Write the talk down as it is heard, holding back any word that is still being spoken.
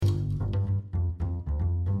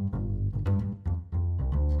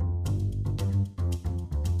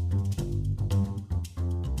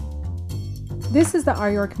This is the Our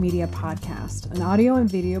York Media Podcast, an audio and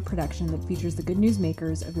video production that features the good news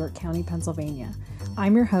makers of York County, Pennsylvania.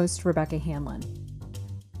 I'm your host, Rebecca Hanlon.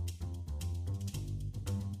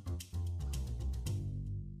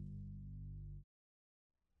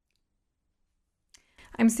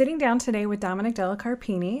 I'm sitting down today with Dominic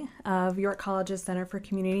DelliCarpini of York College's Center for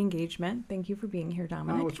Community Engagement. Thank you for being here,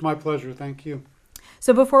 Dominic. Oh, it's my pleasure. Thank you.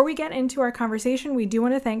 So before we get into our conversation, we do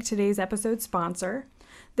want to thank today's episode sponsor.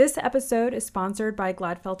 This episode is sponsored by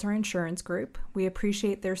Gladfelter Insurance Group. We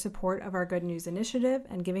appreciate their support of our Good News Initiative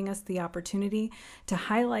and giving us the opportunity to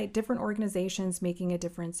highlight different organizations making a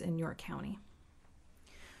difference in York County.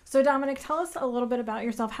 So Dominic, tell us a little bit about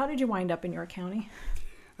yourself. How did you wind up in York County?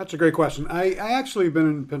 That's a great question. I actually have been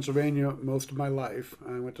in Pennsylvania most of my life.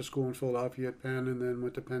 I went to school in Philadelphia at Penn and then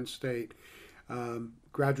went to Penn State.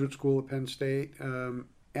 Graduate school at Penn State.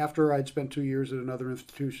 After I'd spent 2 years at another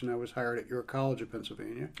institution, I was hired at York College of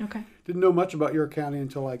Pennsylvania. Okay. Didn't know much about York County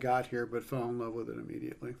until I got here, but fell in love with it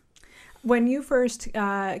immediately. When you first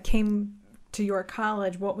came to York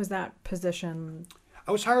College, what was that position?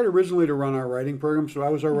 I was hired originally to run our writing program, so I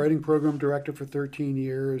was our writing program director for 13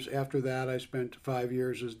 years. After that, I spent 5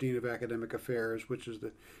 years as Dean of Academic Affairs, which is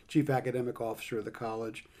the chief academic officer of the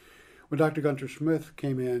college. When Dr. Gunter Smith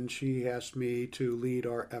came in, she asked me to lead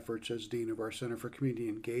our efforts as Dean of our Center for Community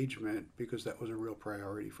Engagement because that was a real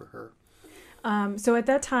priority for her. So at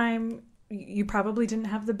that time, you probably didn't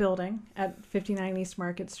have the building at 59 East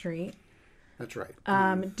Market Street. That's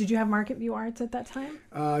right. Did you have Market View Arts at that time?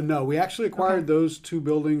 No, we actually acquired those two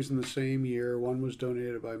buildings in the same year. One was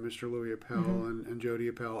donated by Mr. Louis Appel and Jody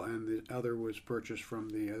Appel, and the other was purchased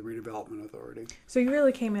from the Redevelopment Authority. So you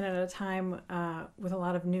really came in at a time with a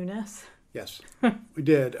lot of newness. Yes, we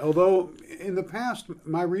did. Although in the past,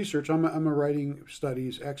 my research, I'm a writing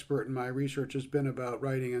studies expert, and my research has been about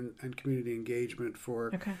writing and community engagement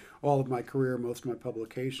for all of my career. Most of my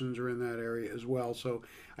publications are in that area as well. So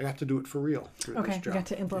I got to do it for real. This job. You got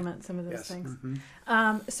to implement some of those things.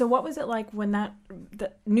 Mm-hmm. So what was it like when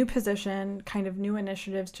the new position, kind of new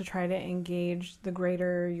initiatives to try to engage the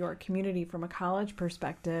greater York community from a college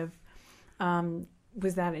perspective?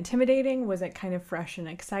 Was that intimidating? Was it kind of fresh and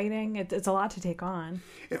exciting? It's a lot to take on.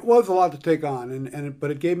 It was a lot to take on, but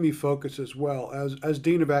it gave me focus as well. As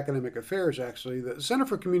Dean of Academic Affairs, actually, the Center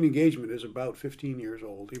for Community Engagement is about 15 years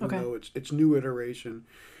old, even though its new iteration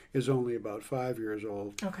is only about 5 years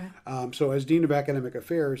old. So as Dean of Academic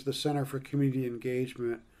Affairs, the Center for Community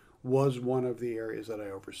Engagement was one of the areas that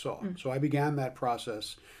I oversaw. So I began that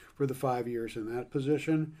process for the 5 years in that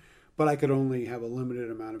position. But I could only have a limited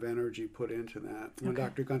amount of energy put into that. When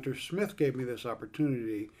Dr. Gunter Smith gave me this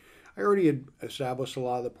opportunity, I already had established a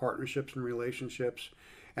lot of the partnerships and relationships,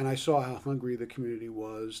 and I saw how hungry the community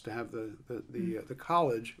was to have the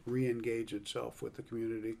college re-engage itself with the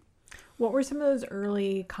community. What were some of those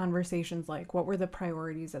early conversations like? What were the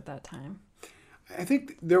priorities at that time? I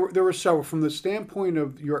think there were several. From the standpoint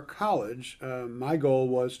of York College, my goal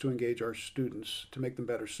was to engage our students, to make them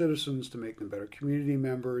better citizens, to make them better community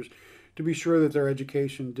members, to be sure that their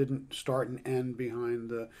education didn't start and end behind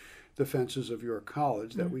the fences of York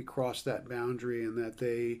College, that we crossed that boundary and that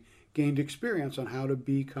they gained experience on how to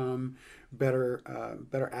become better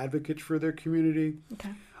advocates for their community.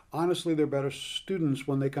 Honestly, they're better students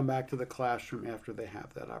when they come back to the classroom after they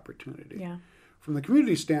have that opportunity. From the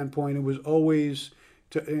community standpoint, it was always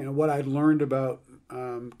what I'd learned about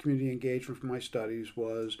community engagement from my studies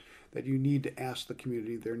was that you need to ask the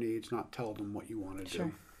community their needs, not tell them what you want to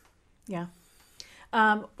do.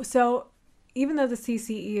 So even though the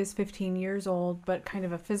CCE is 15 years old, but kind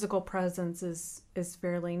of a physical presence is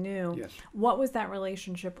fairly new, what was that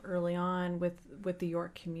relationship early on with the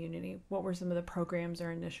York community? What were some of the programs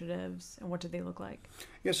or initiatives, and what did they look like?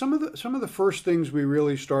 Some of the first things we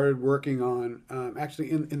really started working on,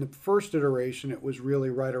 actually in the first iteration, it was really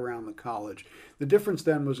right around the college. The difference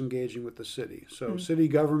then was engaging with the city. So city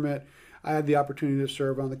government, I had the opportunity to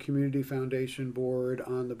serve on the Community Foundation Board,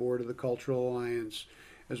 on the board of the Cultural Alliance,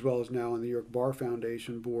 as well as now on the York Bar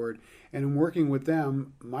Foundation Board. And in working with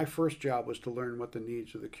them, my first job was to learn what the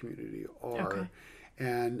needs of the community are.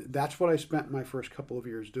 And that's what I spent my first couple of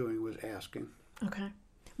years doing, was asking.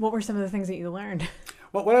 What were some of the things that you learned?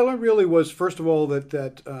 Well, what I learned really was, first of all, that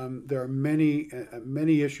there are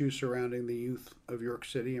many issues surrounding the youth of York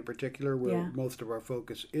City in particular, where most of our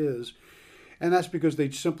focus is. And that's because they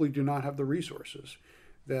simply do not have the resources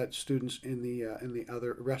that students in the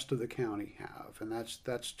other rest of the county have, and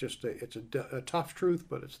that's just a tough truth,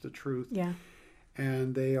 but it's the truth.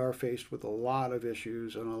 And they are faced with a lot of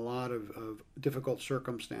issues and a lot of difficult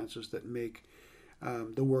circumstances that make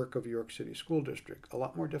the work of York City School District a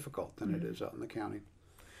lot more difficult than it is out in the county.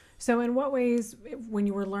 So in what ways, when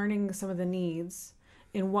you were learning some of the needs,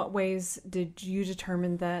 in what ways did you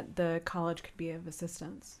determine that the college could be of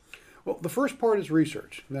assistance? Well, the first part is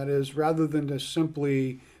research. That is, rather than to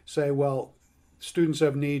simply say, well, students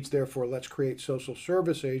have needs, therefore let's create social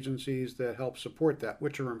service agencies that help support that,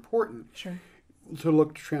 which are important. Sure. To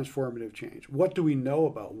look to transformative change. What do we know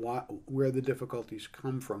about where the difficulties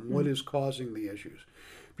come from? What is causing the issues?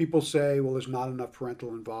 People say, well, there's not enough parental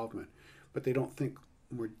involvement, but they don't think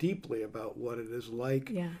more deeply about what it is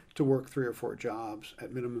like to work 3 or 4 jobs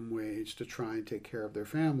at minimum wage to try and take care of their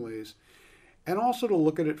families. And also to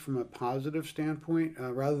look at it from a positive standpoint,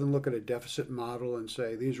 rather than look at a deficit model and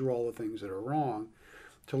say, these are all the things that are wrong,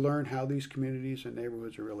 to learn how these communities and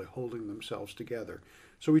neighborhoods are really holding themselves together.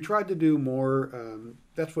 So we tried to do more,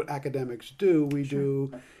 that's what academics do. We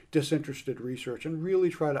do disinterested research and really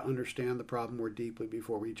try to understand the problem more deeply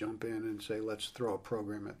before we jump in and say, let's throw a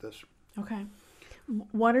program at this. Okay.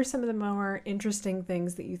 What are some of the more interesting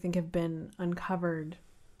things that you think have been uncovered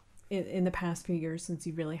in the past few years since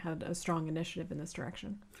you really had a strong initiative in this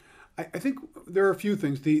direction? I think there are a few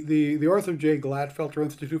things. The Arthur J. Gladfelter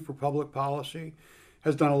Institute for Public Policy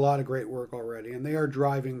has done a lot of great work already, and they are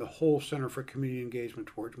driving the whole Center for Community Engagement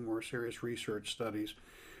towards more serious research studies.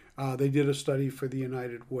 They did a study for the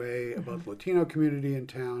United Way about the Latino community in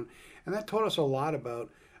town, and that taught us a lot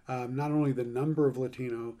about not only the number of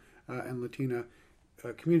Latino and Latina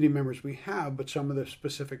community members we have, but some of the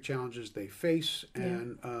specific challenges they face,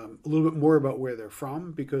 and a little bit more about where they're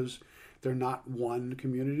from, because they're not one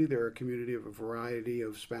community. They're a community of a variety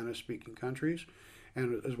of Spanish-speaking countries,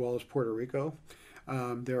 and as well as Puerto Rico.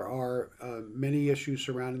 There are many issues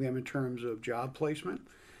surrounding them in terms of job placement.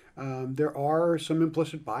 There are some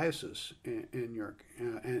implicit biases in York,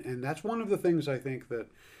 and that's one of the things I think that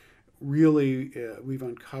really we've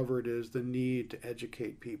uncovered is the need to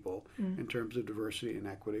educate people in terms of diversity and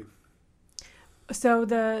equity. So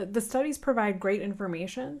the studies provide great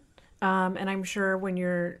information, and I'm sure when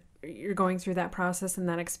you're going through that process and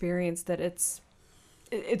that experience that it's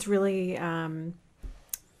really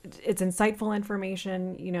it's insightful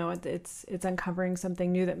information. You know, it's uncovering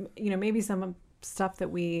something new that, you know, maybe some stuff that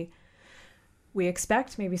we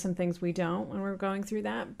expect, maybe some things we don't when we're going through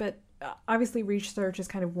that, but obviously research is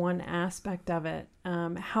kind of one aspect of it.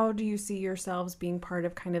 How do you see yourselves being part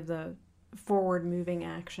of kind of the forward moving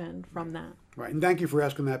action from that? Right, and thank you for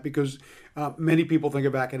asking that, because many people think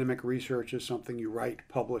of academic research as something you write,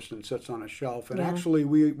 publish, and sits on a shelf, and actually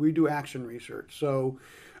we do action research. So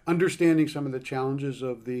understanding some of the challenges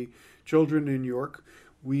of the children in York,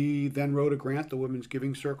 we then wrote a grant. The Women's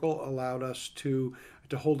Giving Circle allowed us to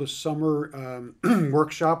hold a summer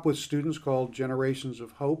workshop with students called Generations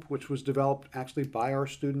of Hope, which was developed actually by our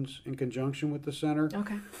students in conjunction with the center.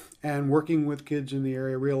 Okay. And working with kids in the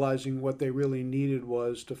area, realizing what they really needed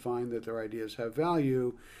was to find that their ideas have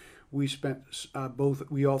value. We spent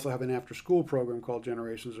we also have an after-school program called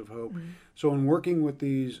Generations of Hope. So in working with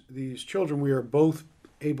these children, we are both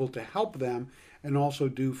able to help them and also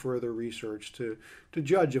do further research to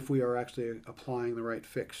judge if we are actually applying the right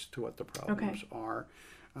fix to what the problems are.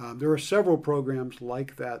 There are several programs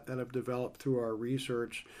like that have developed through our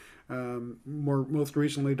research. Most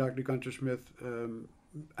recently, Dr. Gunter Smith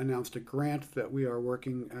announced a grant that we are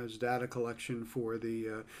working as data collection for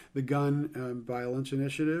the gun violence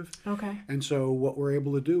initiative. Okay. And so what we're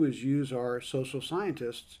able to do is use our social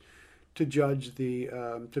scientists to judge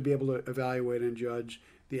to be able to evaluate and judge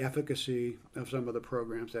the efficacy of some of the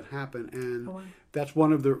programs that happen. And that's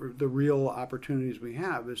one of the real opportunities we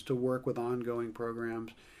have, is to work with ongoing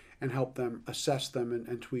programs and help them assess them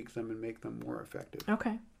and tweak them and make them more effective.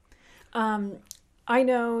 Okay. I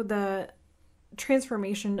know the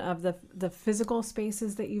transformation of the physical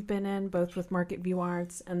spaces that you've been in, both with Market View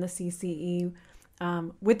Arts and the CCE,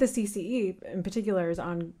 with the CCE in particular, is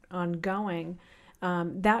ongoing.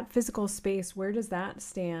 That physical space, where does that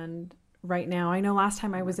stand right now? I know last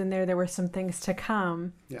time I was in there were some things to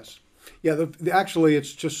come. Yes. Yeah, actually,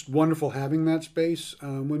 it's just wonderful having that space.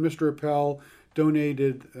 When Mr. Appel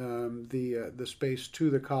donated the space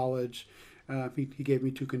to the college, he gave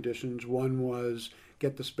me 2 conditions. One was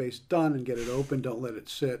get the space done and get it open, don't let it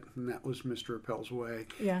sit, and that was Mr. Appel's way.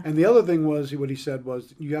 Yeah. And the other thing was, what he said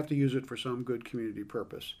was, you have to use it for some good community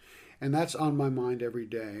purpose. And that's on my mind every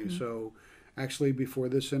day. So actually, before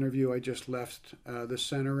this interview, I just left the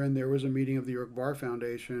center, and there was a meeting of the York Bar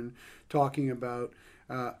Foundation talking about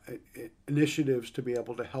initiatives to be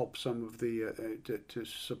able to help some of the, to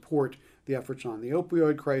support the efforts on the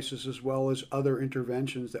opioid crisis, as well as other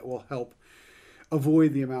interventions that will help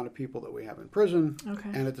avoid the amount of people that we have in prison, Okay.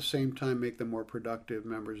 and at the same time make them more productive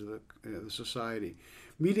members of the society.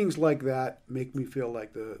 Meetings like that make me feel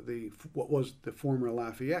like the what was the former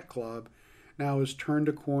Lafayette Club now has turned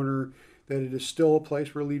a corner, that it is still a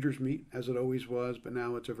place where leaders meet, as it always was, but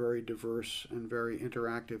now it's a very diverse and very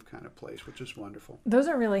interactive kind of place, which is wonderful. Those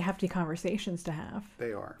are really hefty conversations to have.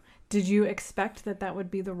 They are. Did you expect that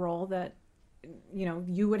would be the role that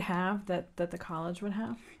you would have, that the college would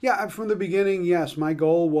have? Yeah, from the beginning, yes. My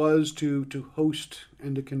goal was to host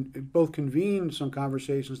and to both convene some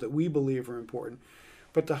conversations that we believe are important,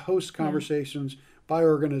 but to host conversations by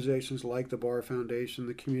organizations like the Bar Foundation,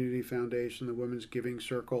 the Community Foundation, the Women's Giving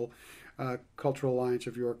Circle, Cultural Alliance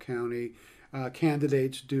of York County.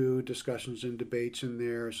 Candidates do discussions and debates in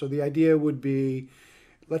there. So the idea would be,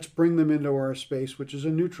 let's bring them into our space, which is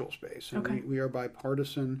a neutral space. And Okay. we are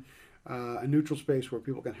bipartisan, a neutral space where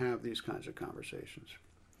people can have these kinds of conversations.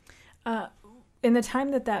 In the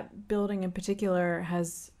time that building in particular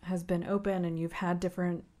has been open, and you've had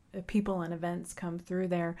different people and events come through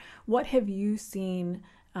there, what have you seen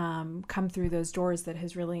come through those doors that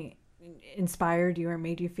has really inspired you or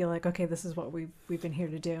made you feel like, okay, this is what we've been here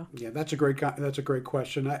to do? Yeah, that's a great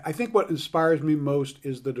question. I think what inspires me most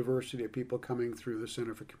is the diversity of people coming through the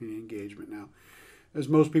Center for Community Engagement now. As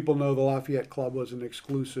most people know, the Lafayette Club was an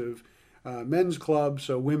exclusive men's club,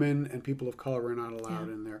 so women and people of color were not allowed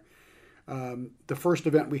in there. The first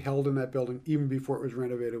event we held in that building, even before it was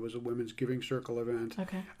renovated, was a Women's Giving Circle event.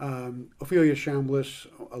 Okay. Ophelia Chambliss,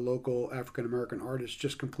 a local African-American artist,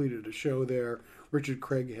 just completed a show there. Richard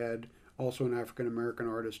Craighead, also an African-American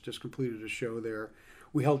artist, just completed a show there.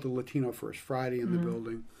 We held the Latino First Friday in the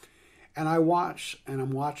building. And I'm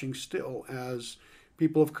watching still as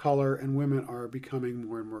people of color and women are becoming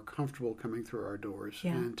more and more comfortable coming through our doors.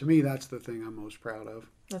 Yeah. And to me, that's the thing I'm most proud of.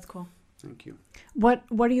 That's cool. Thank you. What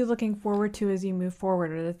are you looking forward to as you move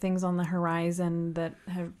forward? Are there things on the horizon that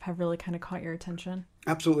have really kind of caught your attention?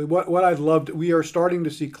 Absolutely. What I'd love to, we are starting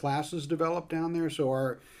to see classes develop down there. So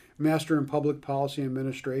our Master in Public Policy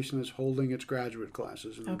Administration is holding its graduate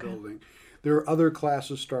classes in the building. There are other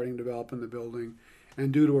classes starting to develop in the building.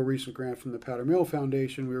 And due to a recent grant from the Powder Mill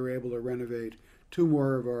Foundation, we were able to renovate 2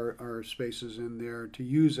 more of our spaces in there to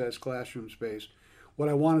use as classroom space. What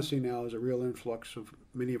I want to see now is a real influx of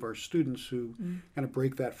many of our students who kind of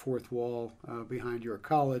break that fourth wall behind York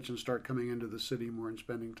College and start coming into the city more and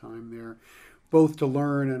spending time there, both to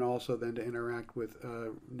learn and also then to interact with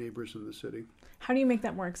neighbors in the city. How do you make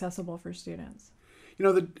that more accessible for students?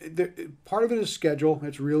 The part of it is schedule.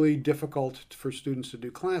 It's really difficult for students to do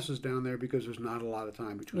classes down there because there's not a lot of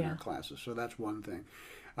time between our classes. So that's one thing.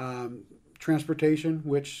 Transportation,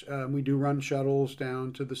 which we do run shuttles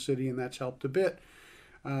down to the city, and that's helped a bit.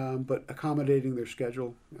 But accommodating their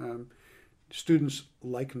schedule. Students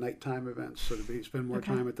like nighttime events, so they spend more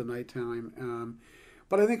time at the nighttime.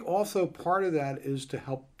 But I think also part of that is to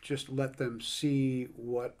help just let them see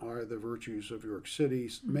what are the virtues of York City.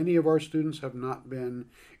 Many of our students have not been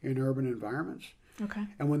in urban environments. Okay.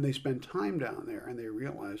 And when they spend time down there and they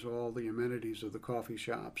realize all the amenities of the coffee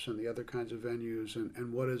shops and the other kinds of venues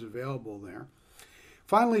and what is available there.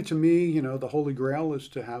 Finally, to me, the Holy Grail is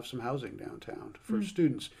to have some housing downtown for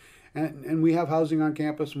students. And we have housing on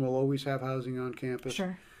campus, and we'll always have housing on campus.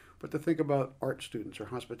 Sure. But to think about art students or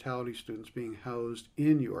hospitality students being housed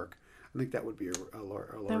in York, I think that would be a large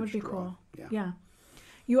That would be draw. cool. Yeah.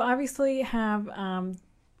 You obviously have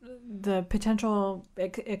the potential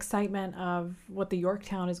excitement of what the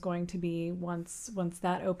Yorktown is going to be once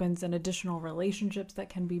that opens, and additional relationships that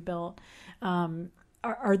can be built.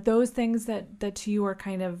 Are those things that to you are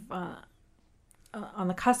kind of on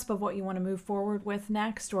the cusp of what you want to move forward with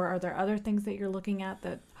next, or are there other things that you're looking at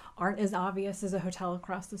that aren't as obvious as a hotel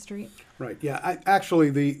across the street? Right. Yeah. Actually,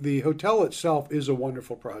 the hotel itself is a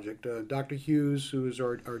wonderful project. Dr. Hughes, who is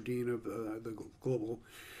our dean of the global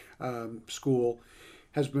school,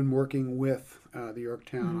 has been working with the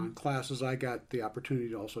Yorktown on classes. I got the opportunity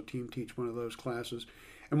to also team teach one of those classes.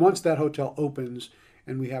 And once that hotel opens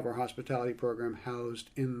and we have our hospitality program housed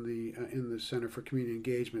in the Center for Community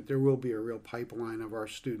Engagement, there will be a real pipeline of our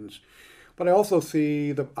students. But I also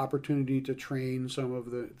see the opportunity to train some of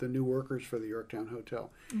the new workers for the Yorktown Hotel.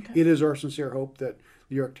 Okay. It is our sincere hope that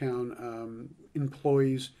the Yorktown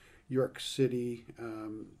employs York City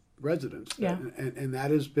residents. And that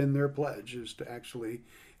has been their pledge, is to actually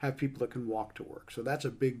have people that can walk to work. So that's a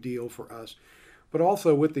big deal for us. But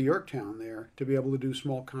also with the Yorktown there, to be able to do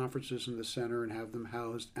small conferences in the center and have them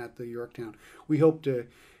housed at the Yorktown. We hope to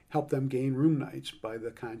help them gain room nights by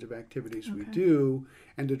the kinds of activities we do,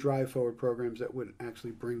 and to drive forward programs that would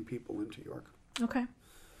actually bring people into York. Okay.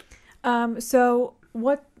 So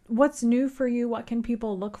what What's new for you? What can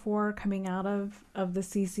people look for coming out of the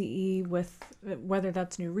CCE, with whether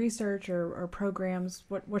that's new research or programs?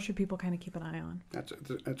 What should people kind of keep an eye on?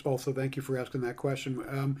 That's also, thank you for asking that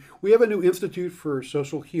question. We have a new Institute for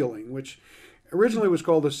Social Healing, which originally was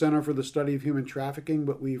called the Center for the Study of Human Trafficking,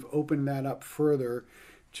 but we've opened that up further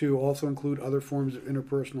to also include other forms of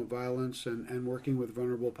interpersonal violence and working with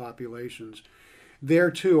vulnerable populations.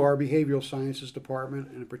 There, too, our Behavioral Sciences Department,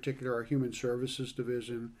 and in particular our Human Services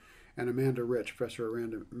Division, and Professor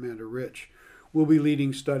Amanda Rich, will be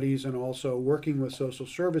leading studies and also working with social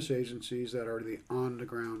service agencies that are the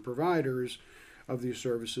on-the-ground providers of these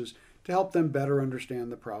services to help them better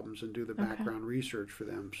understand the problems and do the background research for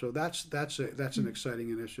them. So that's an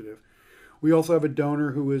exciting initiative. We also have a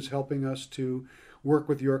donor who is helping us to work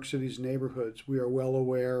with York City's neighborhoods. We are well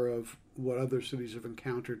aware of what other cities have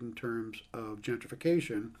encountered in terms of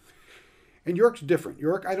gentrification. And York's different.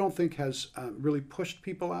 York, I don't think, has really pushed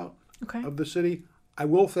people out of the city. I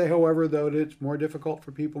will say, however, though, that it's more difficult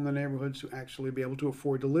for people in the neighborhoods to actually be able to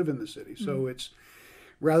afford to live in the city. So it's,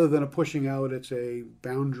 rather than a pushing out, it's a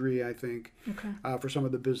boundary, I think, for some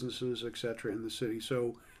of the businesses, et cetera, in the city.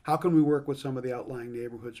 So how can we work with some of the outlying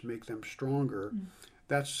neighborhoods, make them stronger?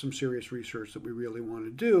 That's some serious research that we really want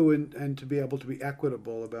to do, and to be able to be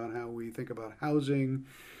equitable about how we think about housing,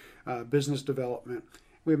 business development.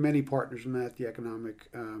 We have many partners in that. The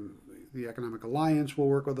Economic Alliance will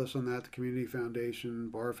work with us on that, the Community Foundation,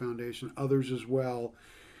 Bar Foundation, others as well,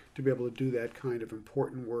 to be able to do that kind of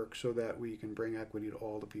important work so that we can bring equity to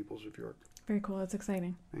all the peoples of York. Very cool. That's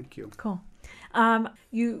exciting. Thank you. Cool.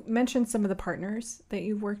 You mentioned some of the partners that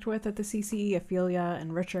you've worked with at the CCE, Ophelia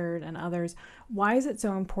and Richard and others. Why is it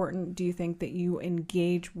so important, do you think, that you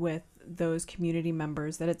engage with those community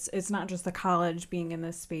members, that it's not just the college being in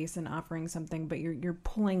this space and offering something, but you're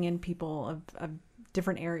pulling in people of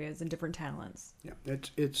different areas and different talents? Yeah,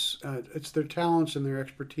 it's their talents and their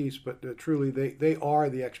expertise, but truly they are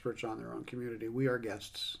the experts on their own community. We are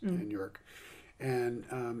guests in York. And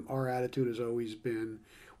our attitude has always been,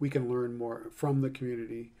 we can learn more from the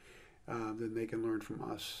community than they can learn from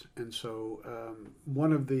us. And so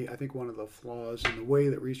one of the flaws in the way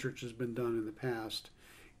that research has been done in the past,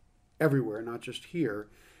 everywhere, not just here,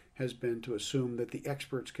 has been to assume that the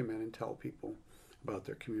experts come in and tell people about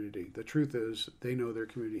their community. The truth is, they know their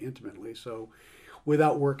community intimately. So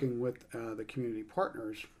without working with the community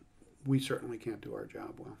partners, we certainly can't do our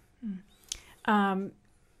job well.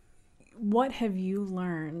 What have you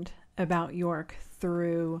learned about York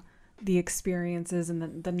through the experiences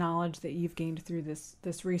and the knowledge that you've gained through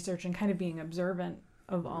this research and kind of being observant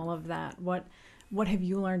of all of that? What have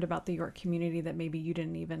you learned about the York community that maybe you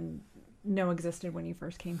didn't even know existed when you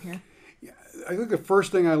first came here? Yeah, I think the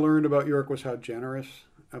first thing I learned about York was how generous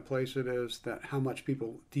a place it is, that how much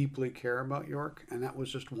people deeply care about York, and that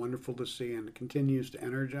was just wonderful to see, and it continues to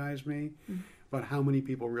energize me about how many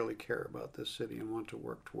people really care about this city and want to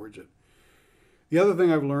work towards it. The other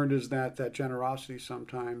thing I've learned is that generosity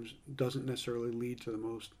sometimes doesn't necessarily lead to the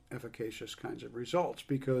most efficacious kinds of results,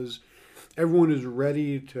 because everyone is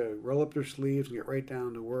ready to roll up their sleeves and get right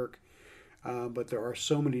down to work. But there are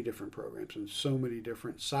so many different programs and so many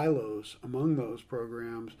different silos among those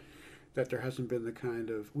programs that there hasn't been the kind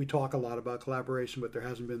of, we talk a lot about collaboration, but there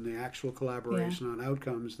hasn't been the actual collaboration on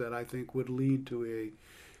outcomes that I think would lead to a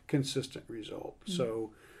consistent result.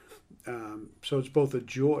 So it's both a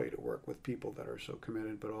joy to work with people that are so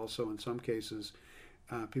committed, but also in some cases,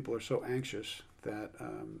 people are so anxious that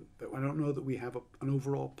I don't know that we have an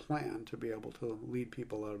overall plan to be able to lead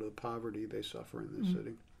people out of the poverty they suffer in this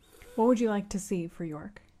city. What would you like to see for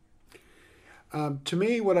York? To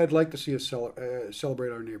me, what I'd like to see is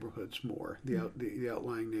celebrate our neighborhoods more, the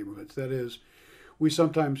outlying neighborhoods. That is, we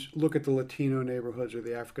sometimes look at the Latino neighborhoods or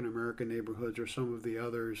the African American neighborhoods or some of the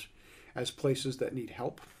others as places that need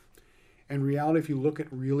help. In reality, if you look at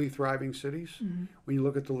really thriving cities, when you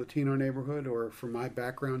look at the Latino neighborhood, or from my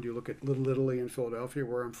background, you look at Little Italy in Philadelphia,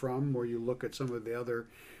 where I'm from, or you look at some of the other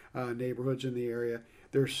neighborhoods in the area,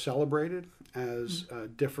 they're celebrated as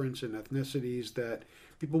difference in ethnicities that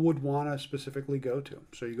people would want to specifically go to.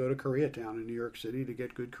 So you go to Koreatown in New York City to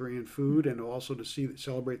get good Korean food and also to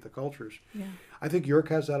celebrate the cultures. Yeah. I think York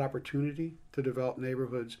has that opportunity to develop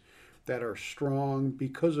neighborhoods that are strong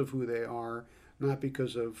because of who they are, not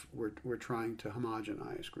because of we're trying to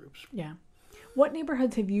homogenize groups. Yeah. What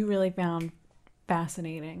neighborhoods have you really found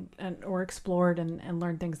fascinating or explored and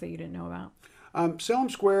learned things that you didn't know about? Salem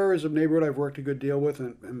Square is a neighborhood I've worked a good deal with,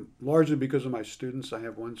 and largely because of my students. I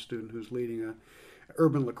have one student who's leading a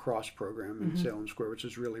urban lacrosse program in Salem Square, which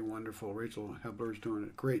is really wonderful. Rachel Hebler is doing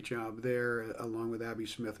a great job there, along with Abby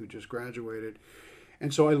Smith, who just graduated.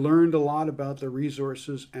 And so I learned a lot about the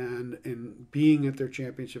resources, and in being at their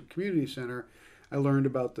Championship Community Center, I learned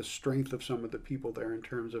about the strength of some of the people there in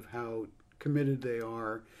terms of how committed they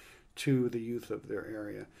are to the youth of their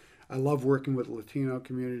area. I love working with the Latino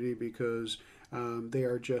community because they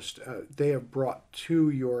are just, they have brought to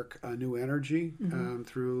York a new energy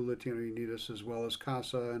through Latino Unidas, as well as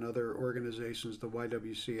CASA and other organizations, the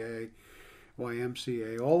YWCA,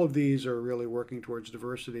 YMCA. All of these are really working towards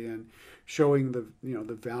diversity and showing the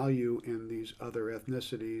value in these other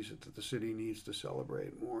ethnicities that the city needs to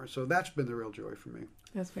celebrate more. So that's been the real joy for me.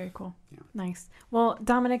 That's very cool. Yeah. Nice. Well,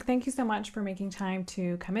 Dominic, thank you so much for making time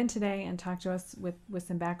to come in today and talk to us with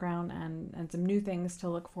some background and some new things to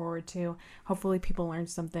look forward to. Hopefully people learned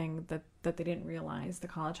something that they didn't realize the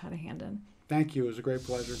college had a hand in. Thank you. It was a great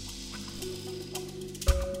pleasure.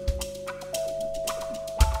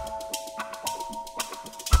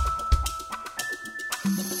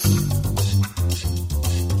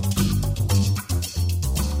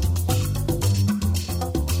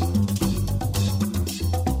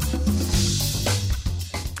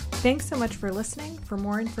 Thanks so much for listening. For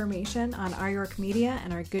more information on Our York Media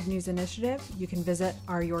and our Good News Initiative, you can visit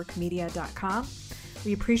ouryorkmedia.com.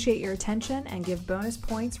 We appreciate your attention and give bonus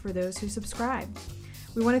points for those who subscribe.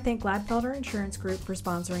 We want to thank Gladfelter Insurance Group for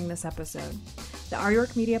sponsoring this episode. The Our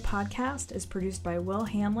York Media podcast is produced by Will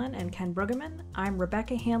Hanlon and Ken Brueggemann. I'm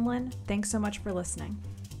Rebecca Hanlon. Thanks so much for listening.